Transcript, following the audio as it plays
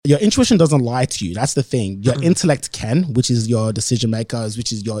your intuition doesn't lie to you. That's the thing. Your intellect can, which is your decision makers,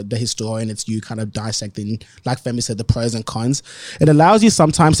 which is the historian. It's you kind of dissecting, like Femi said, the pros and cons. It allows you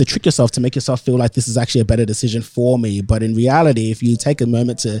sometimes to trick yourself, to make yourself feel like this is actually a better decision for me. But in reality, if you take a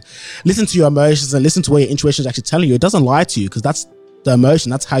moment to listen to your emotions and listen to what your intuition is actually telling you, it doesn't lie to you, because that's the emotion.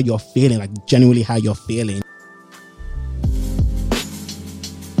 That's how you're feeling, like genuinely how you're feeling.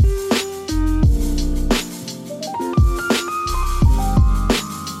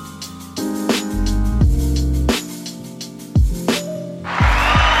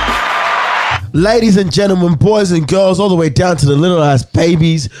 Ladies and gentlemen, boys and girls, all the way down to the little ass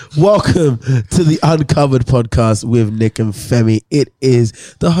babies, welcome to the Uncovered podcast with Nick and Femi. It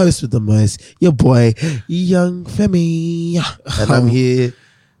is the host with the most, your boy, Young Femi. And I'm here.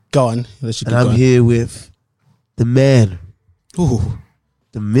 Go on. And I'm here with the man. Ooh.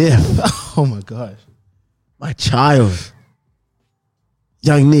 The myth. Oh my gosh. My child.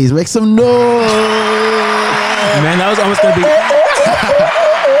 Young Knees, make some noise. Man, that was almost going to be...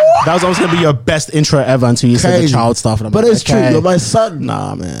 That was always going to be your best intro ever until you said the child stuff. But it's true. You're my son.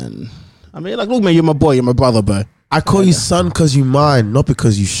 Nah, man. I mean, like, look, man, you're my boy. You're my brother, bro. I call you son because you mine, not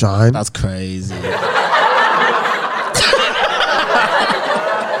because you shine. That's crazy.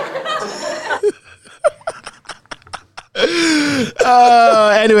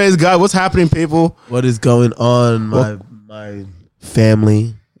 Anyways, guys, what's happening, people? What is going on, my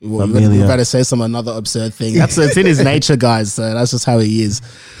family? Well, you better say another absurd thing. It's in his nature, guys. So that's just how he is.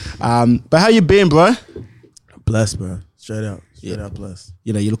 But how you been, bro? Blessed, bro. Straight out blessed.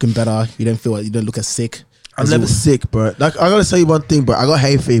 You know, you're looking better. You don't look as sick. I'm never sick, bro. Like, I gotta tell you one thing, bro. I got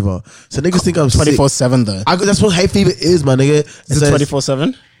hay fever. So niggas think I'm 24/7 though. That's what hay fever is, my nigga. Is it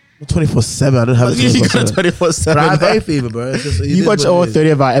 24/7? 24/7. I don't have it. You got 24/7. I have hay fever, bro. You watch all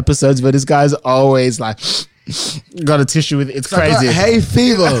 30 of our episodes, but this guy's always like got a tissue with it. It's crazy. I got hay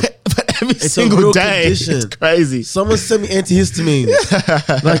fever. But every single day, condition. It's crazy. Someone sent me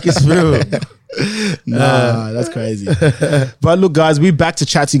antihistamine. Like it's real. Nah, that's crazy. But look, guys, we're back to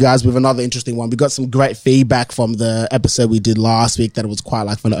chat to you guys with another interesting one. We got some great feedback from the episode we did last week that it was quite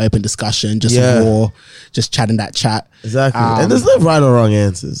like an open discussion, just raw, just chatting that chat. Exactly. And there's no right or wrong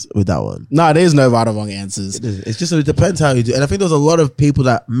answers with that one. No, there is no right or wrong answers. It's just, it depends how you do. And I think there's a lot of people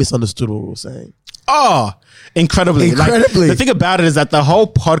that misunderstood what we were saying. Oh, incredibly. Like, the thing about it is that the whole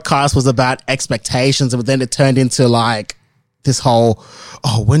podcast was about expectations, and then it turned into like this whole,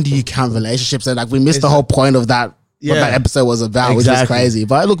 when do you count relationships? And like we missed the whole point of that, what that episode was about, which is crazy.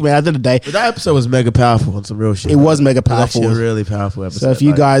 But look, man, at the end of the day, but that episode was mega powerful on some real shit. It was mega powerful. It was actually a really powerful episode. So if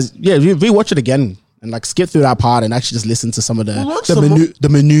you guys, rewatch it again and like skip through that part and actually just listen to some of the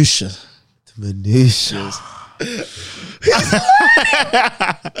minutiae. The minutiae.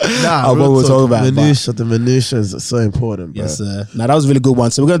 What we're talking about. The minutiae is so important, bro. Yes, sir. Now that was a really good one.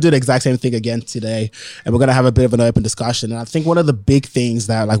 So we're gonna do the exact same thing again today, and we're gonna have a bit of an open discussion. And I think one of the big things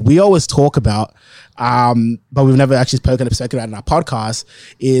that like we always talk about, but we've never actually spoken about in our podcast,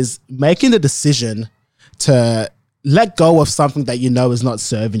 is making the decision to let go of something that you know is not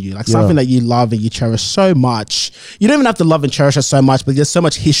serving you, like something that you love and you cherish so much. You don't even have to love and cherish it so much, but there's so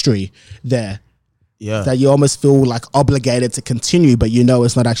much history there. Yeah, that you almost feel like obligated to continue, but you know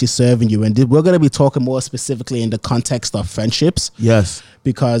it's not actually serving you. And we're going to be talking more specifically in the context of friendships. Yes,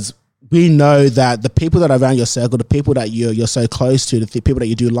 because we know that the people that are around your circle, the people that you're so close to, the people that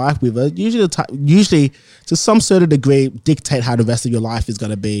you do life with, are usually to some sort of degree dictate how the rest of your life is going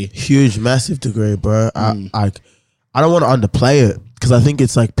to be. Huge, massive degree, bro. I don't want to underplay it because I think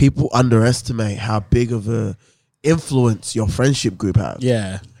it's like people underestimate how big of a influence your friendship group has.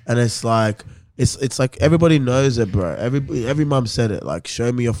 Yeah, and it's like. It's like everybody knows it, bro. Every mom said it. Like,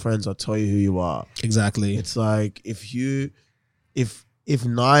 show me your friends, I'll tell you who you are. Exactly. It's like if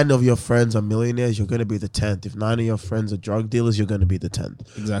 9 of your friends are millionaires, you're going to be the 10th. If 9 of your friends are drug dealers, you're going to be the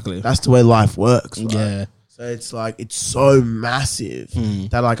 10th. Exactly. That's the way life works, right? Yeah. So it's like it's so massive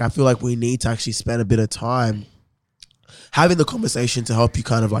that like I feel like we need to actually spend a bit of time having the conversation to help you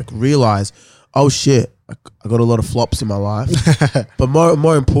kind of like realize, oh shit, I got a lot of flops in my life. But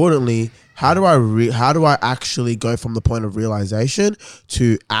more importantly, how do I actually go from the point of realization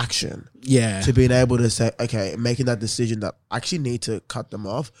to action? Yeah. To being able to say, okay, making that decision that I actually need to cut them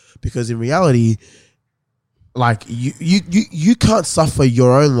off, because in reality, like you can't suffer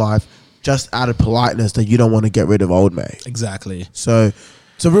your own life just out of politeness that you don't want to get rid of old mate. Exactly. So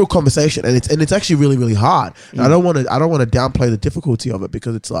it's a real conversation, and it's actually really, really hard. And I don't want to downplay the difficulty of it,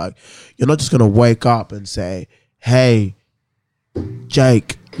 because it's like you're not just gonna wake up and say, hey,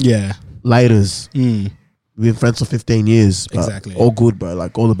 Jake, yeah, laters, we've been friends for 15 years. Exactly. All good, bro.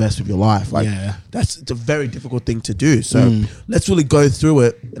 Like, all the best with your life. Like, Yeah. it's a very difficult thing to do. So let's really go through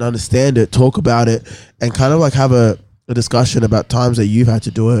it and understand it, talk about it, and kind of like have a discussion about times that you've had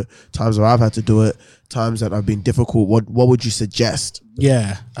to do it, times where I've had to do it, times that have been difficult. What would you suggest?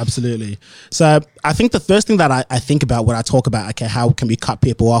 Yeah, absolutely. So I think the first thing that I think about when I talk about, okay, how can we cut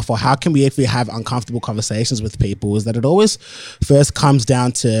people off, or how can we actually have uncomfortable conversations with people, is that it always first comes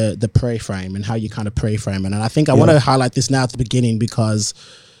down to the pre-frame and how you kind of pre-frame it. And I think I want to highlight this now at the beginning, because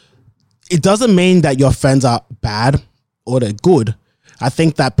it doesn't mean that your friends are bad or they're good. I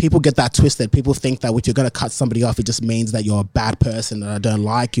think that people get that twisted. People think that if you're going to cut somebody off, it just means that you're a bad person and I don't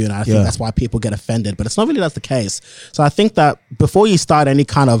like you. And I think that's why people get offended. But it's not really that's the case. So I think that before you start any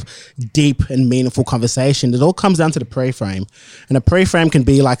kind of deep and meaningful conversation, it all comes down to the pre-frame. And a pre-frame can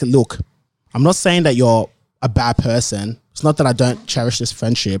be like, look, I'm not saying that you're a bad person. It's not that I don't cherish this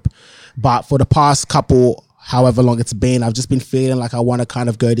friendship. But for the past couple, however long it's been, I've just been feeling like I want to kind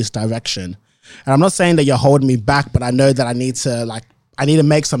of go this direction. And I'm not saying that you're holding me back, but I know that I need to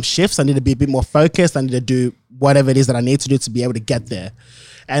make some shifts. I need to be a bit more focused. I need to do whatever it is that I need to do to be able to get there.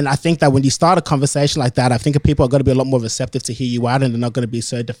 And I think that when you start a conversation like that, I think people are going to be a lot more receptive to hear you out, and they're not going to be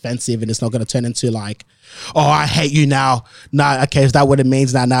so defensive, and it's not going to turn into like, oh, I hate you now. No, okay, is that what it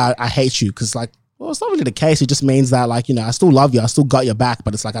means now? Now I hate you. Because like, well, it's not really the case. It just means that like, I still love you. I still got your back,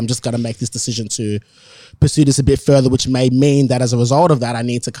 but it's like, I'm just going to make this decision to pursue this a bit further, which may mean that as a result of that, I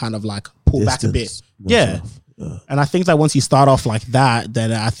need to kind of like pull back a bit. Yeah. And I think that once you start off like that,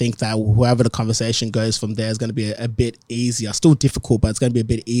 then I think that whoever the conversation goes from there is going to be a bit easier. Still difficult, but it's going to be a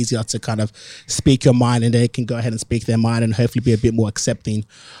bit easier to kind of speak your mind, and they can go ahead and speak their mind and hopefully be a bit more accepting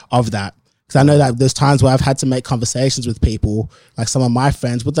of that. Because I know that there's times where I've had to make conversations with people, like some of my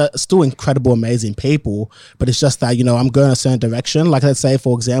friends, but they're still incredible, amazing people. But it's just that, I'm going a certain direction. Like, let's say,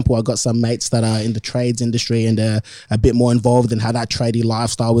 for example, I've got some mates that are in the trades industry and they're a bit more involved in how that tradie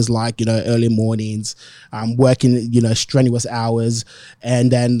lifestyle was like, early mornings, working, strenuous hours.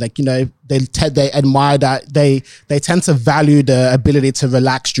 And then, like, they admire that. They tend to value the ability to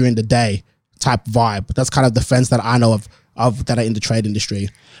relax during the day type vibe. That's kind of the friends that I know of that are in the trade industry.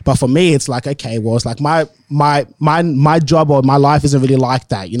 But for me, it's like, okay, well, it's like my job or my life isn't really like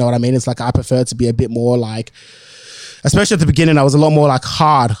that. You know what I mean? It's like I prefer to be a bit more like, especially at the beginning, I was a lot more like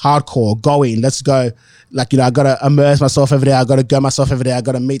hardcore, going, let's go. Like, I got to immerse myself every day. I got to go myself every day. I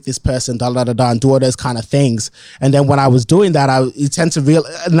got to meet this person, and do all those kind of things. And then when I was doing that,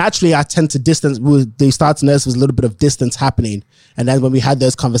 naturally I tend to distance. You start to notice there was a little bit of distance happening. And then when we had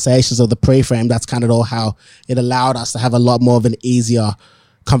those conversations of the pre-frame, that's kind of all how it allowed us to have a lot more of an easier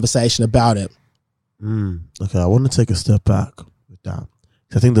conversation about it. Okay, I want to take a step back with that.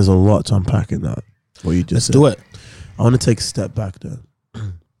 I think there's a lot to unpack in that. What you just said. Do it. I want to take a step back there.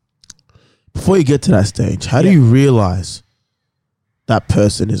 Before you get to that stage, how do you realize that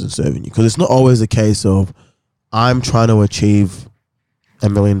person isn't serving you? Because it's not always a case of I'm trying to achieve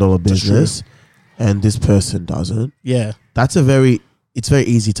 $1 million business and this person doesn't. Yeah. It's very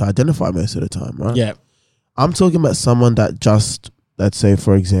easy to identify most of the time, right? Yeah. I'm talking about someone that just, let's say,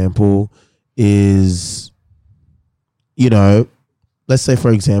 for example, is, let's say,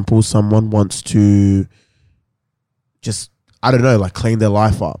 for example, someone wants to just, I don't know, like clean their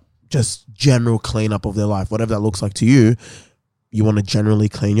life up. Just general cleanup of their life, whatever that looks like to you. You want to generally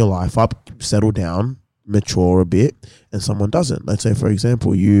clean your life up, settle down, mature a bit, and someone doesn't. Let's say, for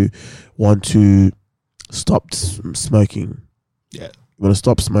example, you want to stop smoking. Yeah. You want to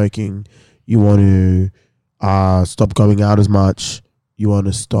stop smoking. You want to stop going out as much. You want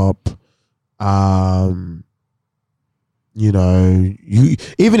to stop,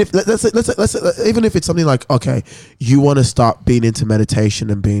 even if let's even if it's something like, okay, you want to start being into meditation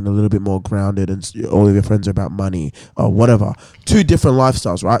and being a little bit more grounded, and all of your friends are about money or whatever. Two different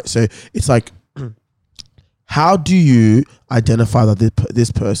lifestyles, right? So it's like, how do you identify that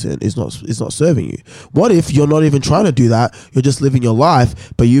this person is not serving you? What if you're not even trying to do that? You're just living your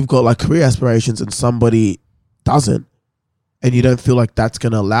life, but you've got like career aspirations and somebody doesn't, and you don't feel like that's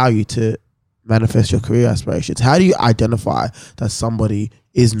going to allow you to manifest your career aspirations? How do you identify that somebody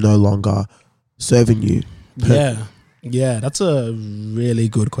is no longer serving you? Yeah, that's a really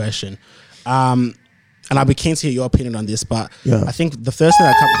good question. And I'll be keen to hear your opinion on this, but I think the first thing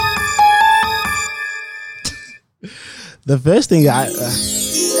that the first thing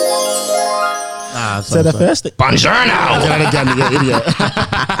first thing. Buongiorno.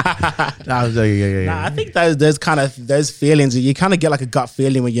 I think there's kind of those feelings. You kind of get like a gut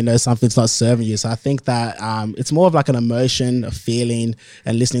feeling when something's not serving you. So I think that it's more of like an emotion, a feeling,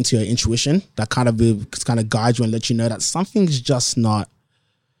 and listening to your intuition that kind of guides you and let you know that something's just not.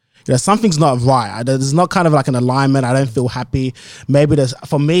 Something's not right. There's not kind of like an alignment. I don't feel happy. Maybe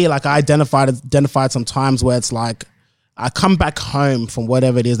for me, like I identified some times where it's like I come back home from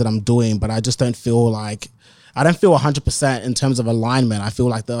whatever it is that I'm doing, but I just don't feel like, I don't feel 100% in terms of alignment. I feel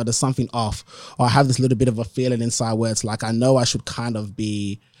like there's something off, or I have this little bit of a feeling inside where it's like, I know I should kind of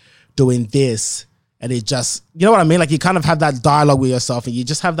be doing this, and it just, you know what I mean? Like you kind of have that dialogue with yourself and you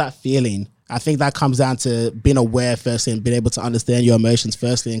just have that feeling. I think that comes down to being aware firstly and being able to understand your emotions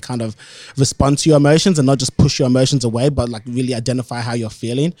firstly and kind of respond to your emotions and not just push your emotions away, but like really identify how you're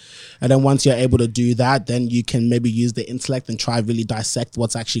feeling. And then once you're able to do that, then you can maybe use the intellect and try really dissect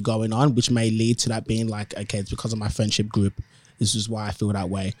what's actually going on, which may lead to that being like, okay, it's because of my friendship group. This is why I feel that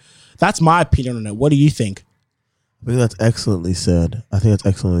way. That's my opinion on it. What do you think? I think that's excellently said.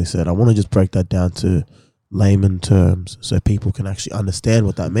 I want to just break that down to layman terms so people can actually understand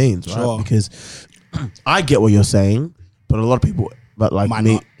what that means, right? Sure. Because I get what you're saying, but a lot of people, but like Might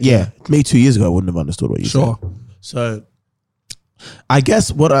me, not. me 2 years ago, I wouldn't have understood what you said. So I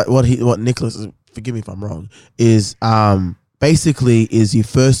guess what Nicholas, forgive me if I'm wrong, is basically is you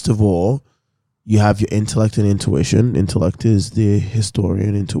first of all, you have your intellect and intuition. Intellect is the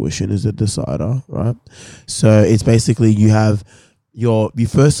historian, intuition is the decider, right? So it's basically you have you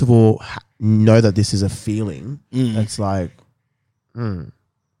first of all know that this is a feeling. That's like,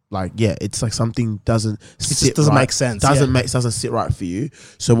 it's like something doesn't make sense. Doesn't sit right for you.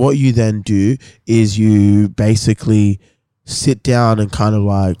 So what you then do is you basically sit down and kind of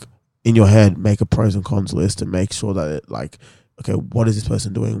like in your head make a pros and cons list and make sure that it like, okay, what is this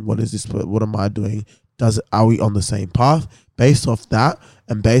person doing? What am I doing? Are we on the same path? Based off that,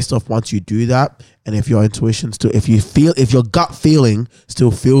 and based off once you do that, and if your intuition still, if your gut feeling still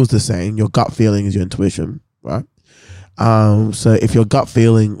feels the same, your gut feeling is your intuition, right? So if your gut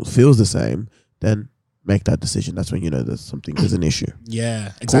feeling feels the same, then make that decision. That's when you know there's an issue.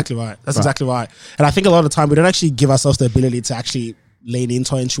 Yeah, exactly right. That's exactly right. And I think a lot of the time we don't actually give ourselves the ability to actually lean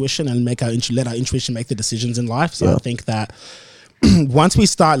into our intuition and let our intuition make the decisions in life. So I think that once we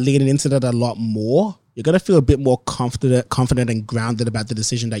start leaning into that a lot more, you're going to feel a bit more confident and grounded about the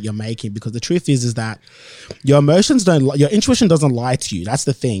decision that you're making, because the truth is that your intuition doesn't lie to you. That's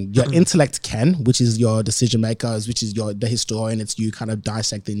the thing. Your intellect can, which is your decision makers, which is the historian. It's you kind of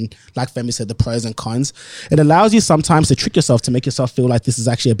dissecting, like Femi said, the pros and cons. It allows you sometimes to trick yourself to make yourself feel like this is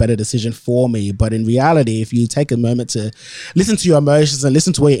actually a better decision for me. But in reality, if you take a moment to listen to your emotions and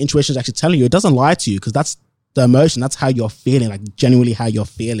listen to what your intuition is actually telling you, it doesn't lie to you, because that's the emotion. That's how you're feeling, like genuinely how you're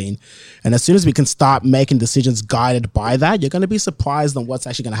feeling. And as soon as we can start making decisions guided by that, you're going to be surprised on what's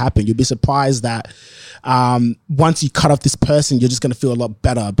actually going to happen. You'll be surprised that once you cut off this person, you're just going to feel a lot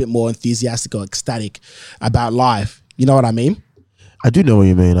better, a bit more enthusiastic or ecstatic about life. You know what I mean? I do know what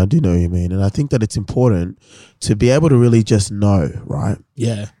you mean. And I think that it's important to be able to really just know, right?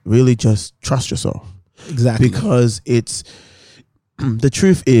 Yeah. Really just trust yourself. Exactly. Because it's, the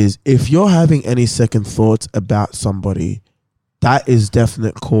truth is, if you're having any second thoughts about somebody, that is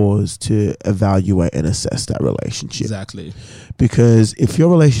definite cause to evaluate and assess that relationship. Exactly. Because if your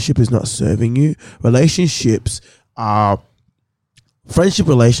relationship is not serving you, friendship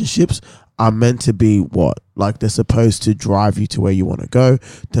relationships are meant to be what? Like they're supposed to drive you to where you want to go.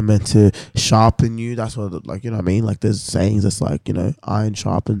 They're meant to sharpen you. That's what, like, you know what I mean? Like there's sayings that's like, you know, iron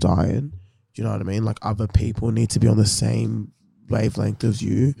sharpens iron. Do you know what I mean? Like other people need to be on the same wavelength as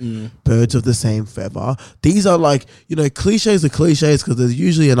you, birds of the same feather. These are like, you know, cliches are cliches because there's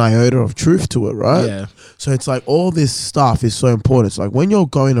usually an iota of truth to it, right? Yeah. So it's like all this stuff is so important. It's like when you're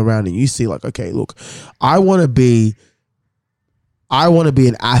going around and you see like, okay, look, I want to be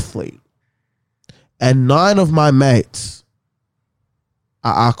an athlete, and 9 of my mates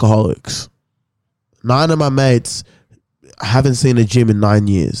are alcoholics. 9 of my mates haven't seen a gym in 9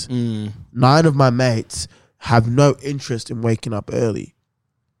 years. 9 of my mates have no interest in waking up early.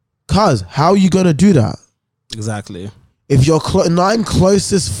 Cuz, how are you going to do that? Exactly. If your 9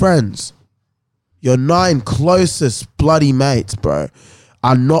 closest friends, your 9 closest bloody mates, bro,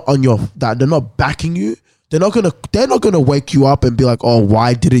 are not on they're not backing you, they're not gonna wake you up and be like, oh,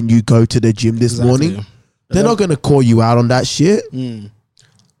 why didn't you go to the gym this morning? They're not gonna call you out on that shit.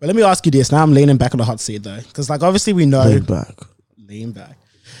 But let me ask you this. Now I'm leaning back on the hot seat though, because like obviously we know lean back.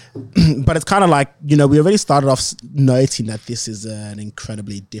 But it's kind of like, you know, we already started off noting that this is an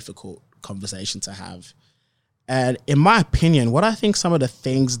incredibly difficult conversation to have. And in my opinion, what I think some of the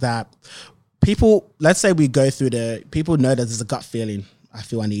things that people, let's say we go through people know that there's a gut feeling, I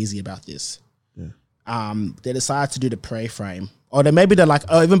feel uneasy about this. They decide to do the pray frame. Or they're like,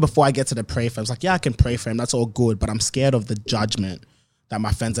 oh, even before I get to the pray frame, it's like, yeah, I can pray frame. That's all good. But I'm scared of the judgment that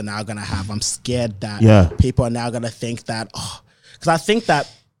my friends are now going to have. I'm scared that people are now going to think that, because I think that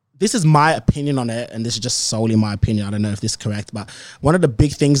this is my opinion on it, and this is just solely my opinion. I don't know if this is correct, but one of the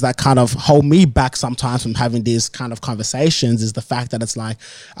big things that kind of hold me back sometimes from having these kind of conversations is the fact that it's like,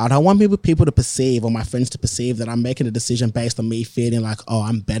 I don't want people to perceive, or my friends to perceive, that I'm making a decision based on me feeling like, oh,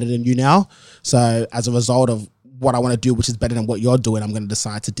 I'm better than you now. So as a result of what I want to do, which is better than what you're doing, I'm going to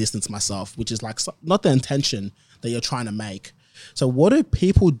decide to distance myself, which is like not the intention that you're trying to make. So what do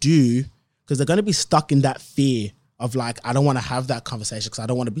people do? Because they're going to be stuck in that fear of like, I don't want to have that conversation because I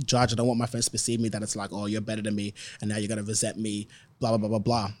don't want to be judged. I don't want my friends to perceive me that it's like, oh, you're better than me and now you're going to resent me, blah, blah, blah, blah,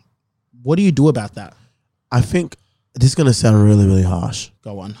 blah. What do you do about that? I think this is going to sound really, really harsh.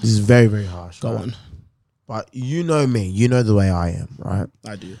 Go on. This is very, very harsh. Go right? on. But you know me. You know the way I am, right?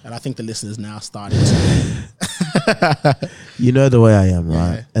 I do. And I think the listeners now started to. You know the way I am,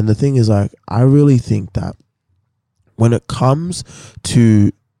 right? Yeah. And the thing is, like, I really think that when it comes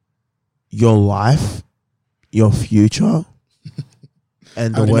to your life, your future,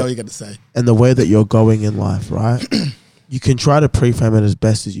 and I already know the way what you're going to say. and the way that you're going in life, right? You can try to pre-frame it as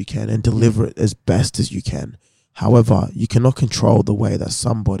best as you can and deliver it as best as you can. However, you cannot control the way that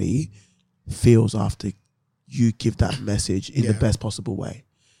somebody feels after you give that message in the best possible way.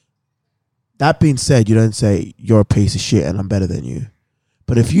 That being said, you don't say you're a piece of shit and I'm better than you.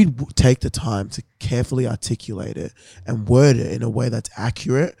 But if you take the time to carefully articulate it and word it in a way that's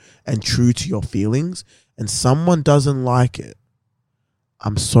accurate and true to your feelings, and someone doesn't like it,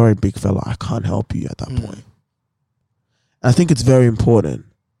 I'm sorry, big fella, I can't help you at that point. And I think it's very important.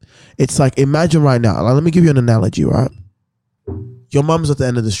 It's like, imagine right now, like, let me give you an analogy, right? Your mum's at the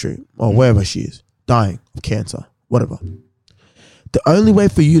end of the street, or wherever she is, dying of cancer, whatever. The only way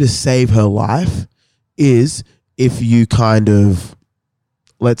for you to save her life is if you kind of,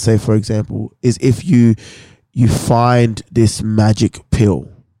 let's say, for example, is if you find this magic pill.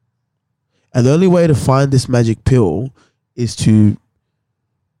 And the only way to find this magic pill is to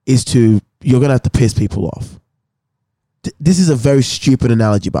you're going to have to piss people off. This is a very stupid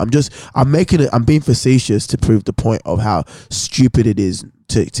analogy, but I'm being facetious to prove the point of how stupid it is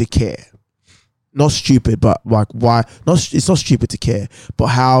to care. Not stupid, but like why, it's not stupid to care, but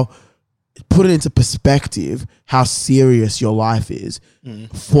how, put it into perspective, how serious your life is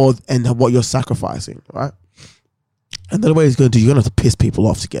for, and what you're sacrificing, right? And the way it's going to do, you're going to have to piss people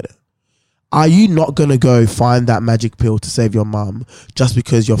off to get it. Are you not going to go find that magic pill to save your mum just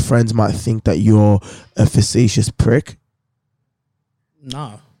because your friends might think that you're a facetious prick?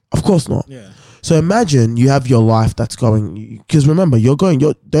 No. Of course not. Yeah. So imagine you have your life that's going, because remember, the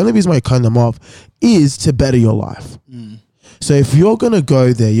only reason why you're cutting them off is to better your life. So if you're going to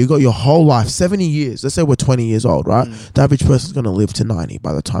go there, you got your whole life, 70 years, let's say we're 20 years old, right? The average person's going to live to 90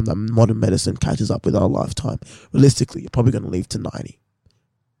 by the time that modern medicine catches up with our lifetime. Realistically, you're probably going to live to 90,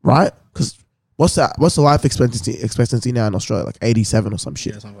 right? Because what's the life expectancy now in Australia? Like 87 or some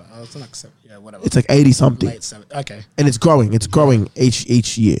shit. Yeah, whatever. It's like 80 something. Late 70. Okay. And it's growing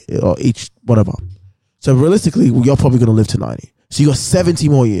each year or each whatever. So realistically, you're probably going to live to 90. So you got 70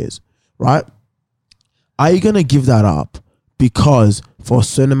 more years, right? Are you going to give that up because for a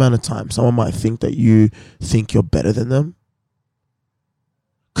certain amount of time, someone might think that you think you're better than them?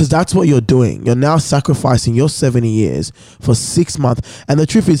 Because that's what you're doing. You're now sacrificing your 70 years for 6 months. And the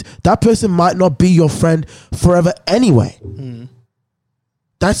truth is, that person might not be your friend forever anyway.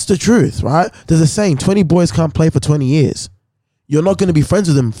 That's the truth, right? There's a saying, 20 boys can't play for 20 years. You're not going to be friends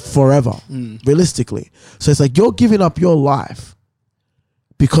with them forever, realistically. So it's like you're giving up your life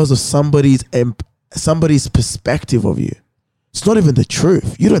because of somebody's perspective of you. It's not even the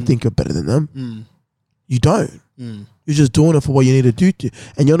truth. You don't think you're better than them. You don't. You're just doing it for what you need to do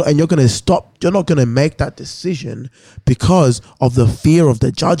and you're going to stop. You're not going to make that decision because of the fear of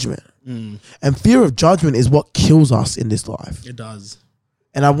the judgment. And fear of judgment is what kills us in this life. It does.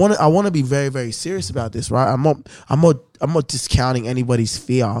 And I want to be very, very serious about this, right? I'm not discounting anybody's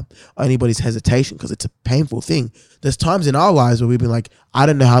fear or anybody's hesitation because it's a painful thing. There's times in our lives where we've been like, I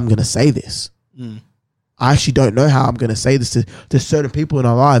don't know how I'm going to say this. I actually don't know how I'm going to say this to certain people in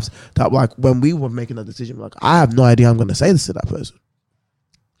our lives that, like, when we were making that decision, like, I have no idea how I'm going to say this to that person.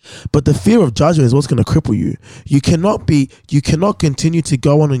 But the fear of judgment is what's going to cripple you. You cannot continue to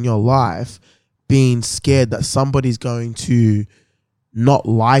go on in your life being scared that somebody's going to not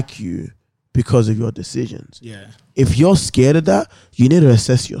like you because of your decisions. Yeah. If you're scared of that, you need to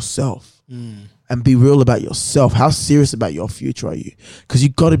assess yourself and be real about yourself. How serious about your future are you? Because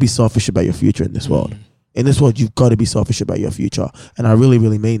you've got to be selfish about your future in this world. In this world, you've got to be selfish about your future. And I really,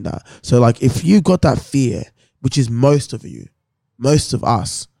 really mean that. So, like, if you got that fear, which is most of you, most of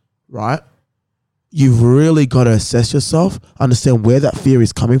us, right? You've really got to assess yourself, understand where that fear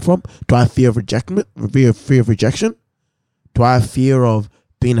is coming from. Do I have fear of rejection? Do I have fear of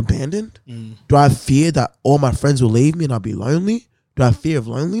being abandoned? Mm. Do I have fear that all my friends will leave me and I'll be lonely? Do I have fear of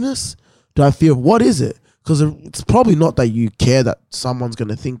loneliness? Do I have fear of what is it? Because it's probably not that you care that someone's going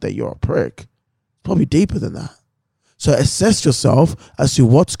to think that you're a prick. It's probably deeper than that. So assess yourself as to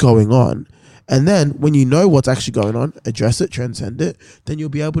what's going on. And then when you know what's actually going on, address it, transcend it, then you'll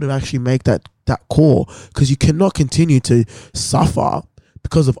be able to actually make that call. Because you cannot continue to suffer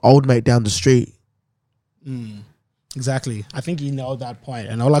because of old mate down the street. Mm. Exactly. I think you know that point.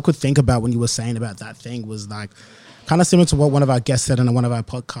 And all I could think about when you were saying about that thing was like, kind of similar to what one of our guests said in one of our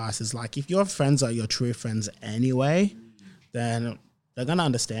podcasts, is like, if your friends are your true friends anyway, then they're going to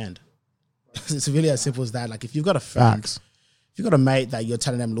understand. It's really as simple as that. Like, if you've got a friend, if you've got a mate that you're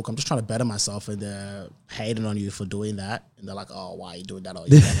telling them, look, I'm just trying to better myself, and they're hating on you for doing that, and they're like, oh, why are you doing that? Or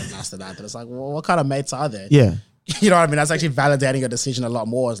you're master that. And it's like, well, what kind of mates are they? Yeah. You know what I mean? That's actually validating your decision a lot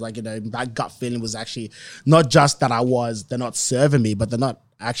more. It's like, you know, that gut feeling was actually not just that they're not serving me, but they're not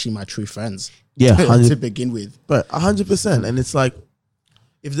actually my true friends. Yeah, to begin with. But 100%. And it's like,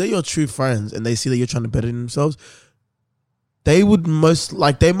 if they're your true friends and they see that you're trying to better themselves, they would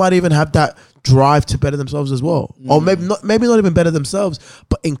they might even have that drive to better themselves as well. Or maybe not even better themselves,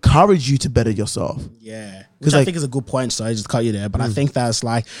 but encourage you to better yourself. Yeah. Which I think is a good point. So I just cut you there. But I think that's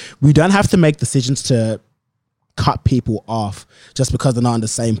like, we don't have to make decisions to cut people off just because they're not on the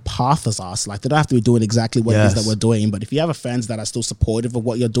same path as us. Like, they don't have to be doing exactly what it is that we're doing. But if you have friends that are still supportive of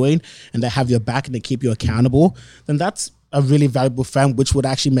what you're doing and they have your back and they keep you accountable, then that's a really valuable friend, which would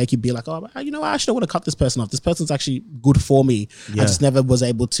actually make you be like, oh, you know, I actually don't want to cut this person off. This person's actually good for me. I just never was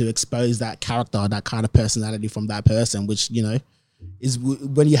able to expose that character, that kind of personality from that person, which, you know, is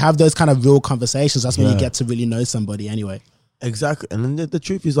when you have those kind of real conversations, that's when you get to really know somebody anyway. Exactly. And then the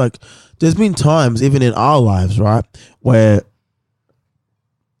truth is, like, there's been times even in our lives, right, where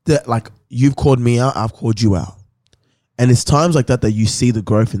like, you've called me out, I've called you out. And it's times like that you see the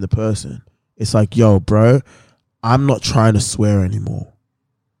growth in the person. It's like, yo, bro, I'm not trying to swear anymore.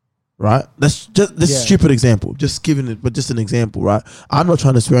 Right? That's just this stupid example. Just giving it, but just an example, right? I'm not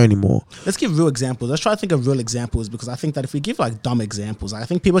trying to swear anymore. Let's give real examples. Let's try to think of real examples, because I think that if we give like dumb examples, I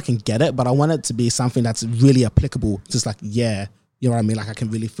think people can get it, but I want it to be something that's really applicable. Just like, yeah, you know what I mean? Like, I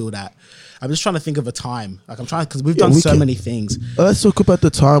can really feel that. I'm just trying to think of a time. Like, I'm trying, because we've done so many things. Let's talk about the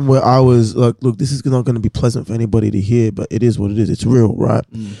time where I was like, look, this is not going to be pleasant for anybody to hear, but it is what it is. It's real, right?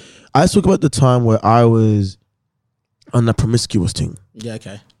 Let's talk about the time where I was on the promiscuous thing. Yeah,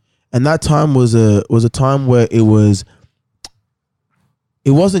 okay. And that time was a time where it wasn't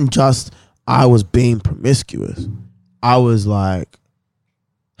just I was being promiscuous. I was like,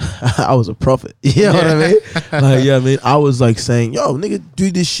 I was a prophet. You know what I mean? Like, yeah, I mean, I was like saying, yo, nigga,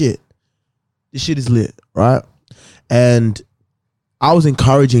 do this shit. This shit is lit, right? And I was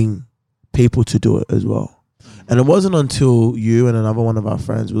encouraging people to do it as well. And it wasn't until you and another one of our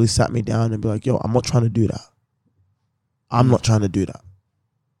friends really sat me down and be like, yo, I'm not trying to do that. I'm not trying to do that.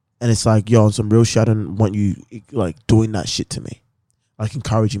 And it's like, yo, on some real shit, I don't want you like doing that shit to me. Like,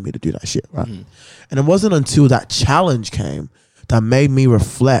 encouraging me to do that shit, right? And it wasn't until that challenge came that made me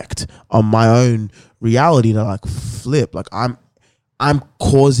reflect on my own reality, that like, flip, like, I'm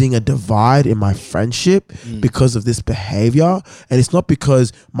causing a divide in my friendship because of this behavior. And it's not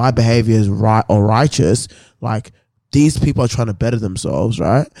because my behavior is right or righteous. Like, these people are trying to better themselves,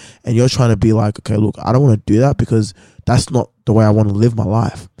 right? And you're trying to be like, okay, look, I don't want to do that because that's not the way I want to live my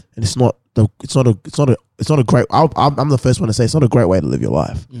life. And it's not a great, I'm the first one to say it's not a great way to live your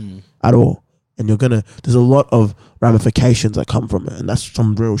life at all. And there's a lot of ramifications that come from it. And that's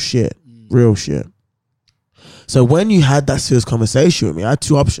some real shit. So when you had that serious conversation with me, I had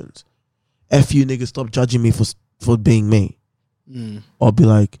two options. F you niggas, stop judging me for being me. Or be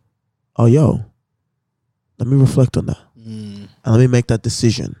like, oh, yo, let me reflect on that. And let me make that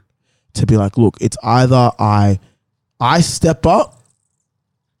decision to be like, look, it's either I step up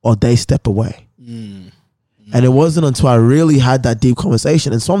or they step away. And it wasn't until I really had that deep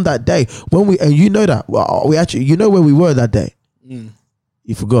conversation. And from that day, and you know that, you know where we were that day.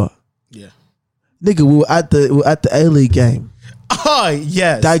 You forgot. Yeah. Nigga, we were at the A-League game. Oh,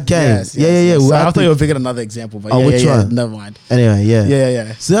 yes. That game. Yes. Yeah. So I thought you were picking another example. But which one? Never mind. Anyway, yeah.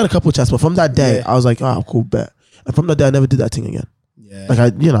 Yeah. So they had a couple of chats, but from that day, I was like, oh, cool, bet. And from that day, I never did that thing again. Yeah. Like, I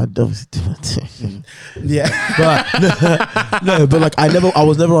obviously did that thing. Yeah. But like, I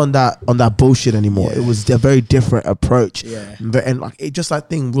was never on that bullshit anymore. Yeah. It was a very different approach. Yeah. And like, that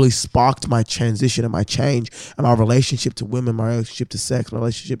thing really sparked my transition and my change and my relationship to women, my relationship to sex, my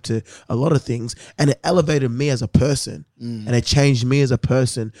relationship to a lot of things. And it elevated me as a person. And it changed me as a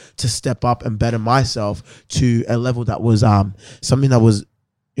person to step up and better myself to a level that was something that was,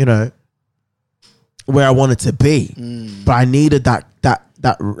 you know, where I wanted to be. But I needed that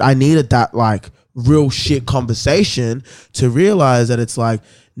that like real shit conversation to realize that it's like,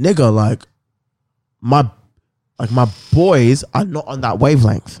 nigga, like my boys are not on that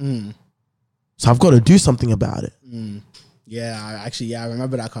wavelength. So I've got to do something about it. Yeah, I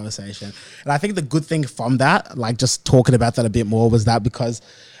remember that conversation. And I think the good thing from that, like just talking about that a bit more, was that because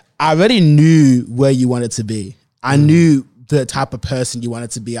I already knew where you wanted to be. I knew the type of person you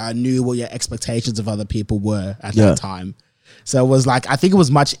wanted to be. I knew what your expectations of other people were at that time. So it was like, I think it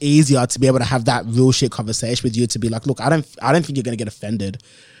was much easier to be able to have that real shit conversation with you, to be like, look, I don't think you're going to get offended.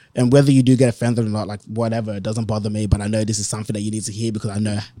 And whether you do get offended or not, like whatever, it doesn't bother me. But I know this is something that you need to hear because I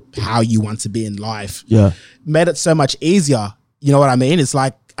know how you want to be in life. Yeah. Made it so much easier. You know what I mean? It's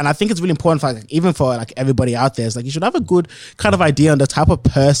like, and I think it's really important for like, even for like everybody out there, it's like you should have a good kind of idea on the type of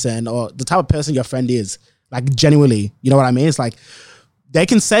person or the type of person your friend is. Like genuinely, you know what I mean? It's like they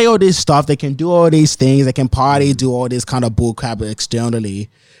can say all this stuff, they can do all these things, they can party, do all this kind of bullcrap externally.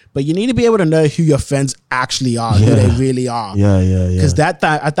 But you need to be able to know who your friends actually are, who they really are. Yeah. Because that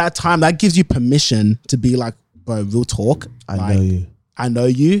at that time, that gives you permission to be like, bro, real talk. I know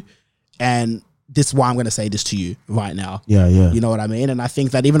you. And this is why I'm going to say this to you right now. Yeah. You know what I mean? And I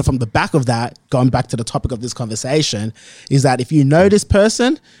think that even from the back of that, going back to the topic of this conversation, is that if you know this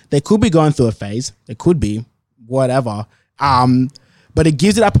person, they could be going through a phase. They could be, whatever. But it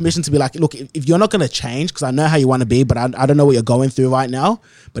gives you that permission to be like, look, if you're not going to change, because I know how you want to be, but I don't know what you're going through right now.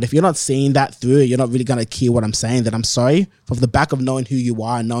 But if you're not seeing that through, you're not really going to hear what I'm saying, then I'm sorry. From the back of knowing who you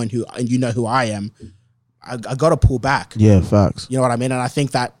are and knowing and you know who I am, I got to pull back. Yeah, facts. You know what I mean? And I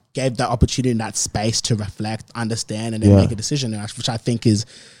think that gave that opportunity and that space to reflect, understand, and then make a decision, which I think is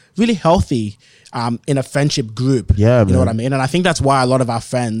really healthy in a friendship group. Yeah, you know what I mean? And I think that's why a lot of our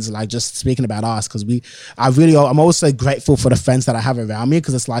friends, like just speaking about us, because I'm also grateful for the friends that I have around me,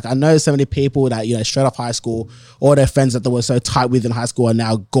 because it's like I know so many people that, you know, straight off high school, all their friends that they were so tight with in high school are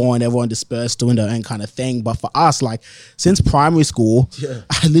now gone, everyone dispersed, doing their own kind of thing. But for us, like since primary school,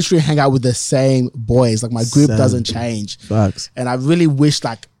 I literally hang out with the same boys. Like my group doesn't change. Facts. And I really wish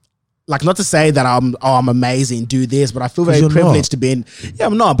like not to say that I'm amazing, do this, but I feel very privileged to be in. Yeah,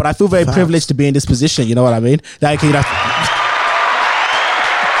 I'm not, but I feel very privileged to be in this position. You know what I mean? Like, you know,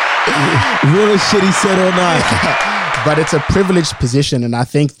 real shit he said all night. But it's a privileged position, and I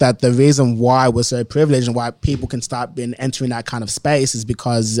think that the reason why we're so privileged and why people can start entering that kind of space is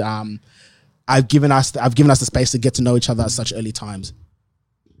because I've given us the space to get to know each other at such early times.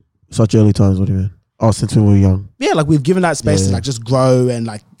 Such early times? What do you mean? Oh, since we were young. Yeah, like we've given that space to like just grow and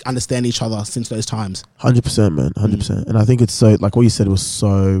like understand each other since those times. 100%, man. 100%. And I think it's so, like what you said was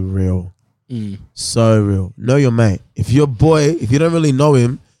so real. So real. Know your mate. If your boy, if you don't really know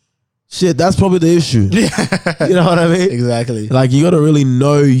him, shit, that's probably the issue. You know what I mean? Exactly. Like you got to really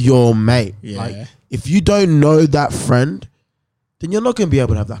know your mate. Yeah. Like if you don't know that friend, then you're not going to be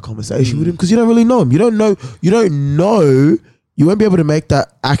able to have that conversation with him because you don't really know him. You won't be able to make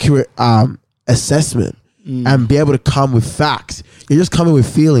that accurate assessment and be able to come with facts. You're just coming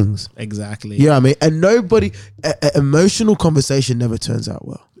with feelings. Exactly. You know what I mean? And emotional conversation never turns out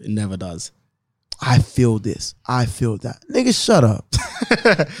well. It never does. I feel this. I feel that. Nigga, shut up.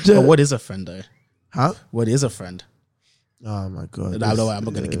 But what is a friend though? Huh? What is a friend? Oh my God. I'm not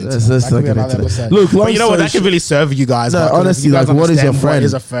going to get into that. Look, but you know what? That can really serve you guys. No, honestly, like what is your friend? What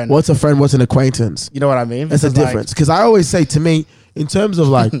is a friend? What's a friend? What's an acquaintance? You know what I mean? That's a difference. Because I always say to me, in terms of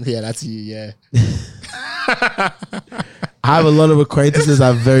like... yeah, that's you, yeah. I have a lot of acquaintances. I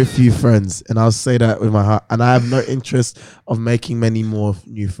have very few friends. And I'll say that with my heart. And I have no interest of making many more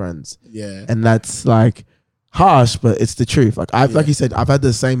new friends. Yeah. And that's like harsh, but it's the truth. Like like you said, I've had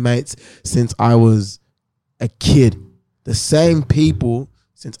the same mates since I was a kid. The same people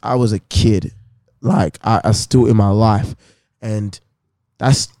since I was a kid. Like are still in my life. And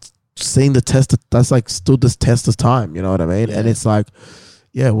that's seeing the test. That's like still this test of time. You know what I mean? Yeah. And it's like,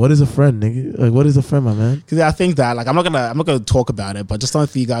 yeah, what is a friend, nigga? Like, what is a friend, my man? Because I think that, like, I'm not gonna talk about it, but just something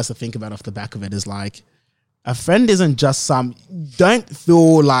for you guys to think about off the back of it is like, a friend isn't just don't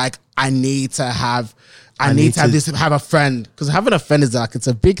feel like I need to have a friend, because having a friend is like, it's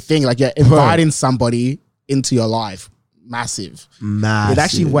a big thing. Like you're inviting somebody into your life, massive. It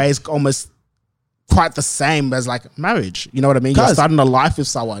actually weighs almost quite the same as like marriage. You know what I mean? You're starting a life with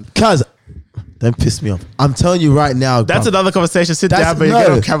someone. Don't piss me off. I'm telling you right now. That's another conversation. Sit down, but you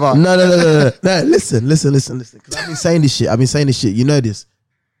get on camera. No. Listen. Because I've been saying this shit. You know this.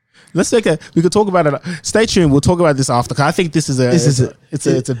 We could talk about it. Stay tuned. We'll talk about this after. Cause I think this is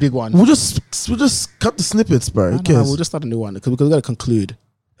a big one. We'll just cut the snippets, bro. We'll just start a new one because we've got to conclude.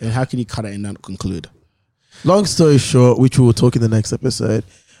 And how can you cut it and not conclude? Long story short, which we will talk in the next episode.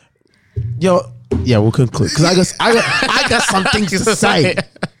 Yo, Yeah, we'll conclude because I got some things to say.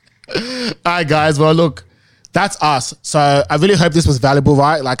 All right, guys. Well, look, that's us. So I really hope this was valuable,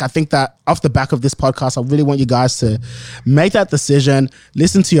 right? Like, I think that off the back of this podcast, I really want you guys to make that decision,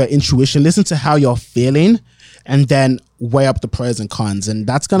 listen to your intuition, listen to how you're feeling, and then weigh up the pros and cons. And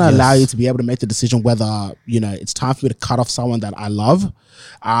that's going to allow you to be able to make the decision whether, you know, it's time for me to cut off someone that I love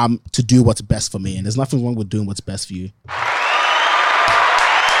to do what's best for me. And there's nothing wrong with doing what's best for you.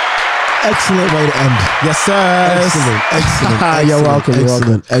 Excellent way to end. Yes, sir. Excellent. You're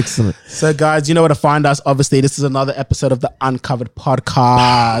welcome. Excellent. So, guys, you know where to find us. Obviously, this is another episode of the Uncovered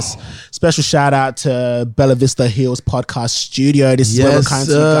Podcast. Special shout out to Bella Vista Hills Podcast Studio. This is where we're coming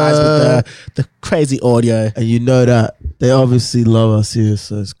to you guys with the crazy audio. And you know that they obviously love us here,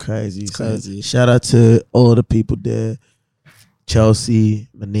 so it's crazy. It's crazy. So shout out to all the people there. Chelsea,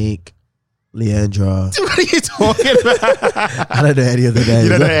 Monique, Leandra. What are you talking about? I don't know any of the names. You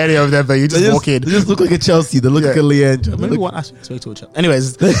don't know any of them, but you just walk in. They just look like a Chelsea. They look like a Leandra. Maybe one actually speak to each other.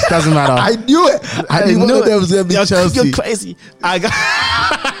 Anyways, doesn't matter. I knew it. I knew one of them was going to be Chelsea. You're crazy. All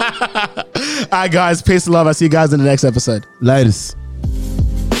right, guys. Peace and love. I'll see you guys in the next episode. Latest.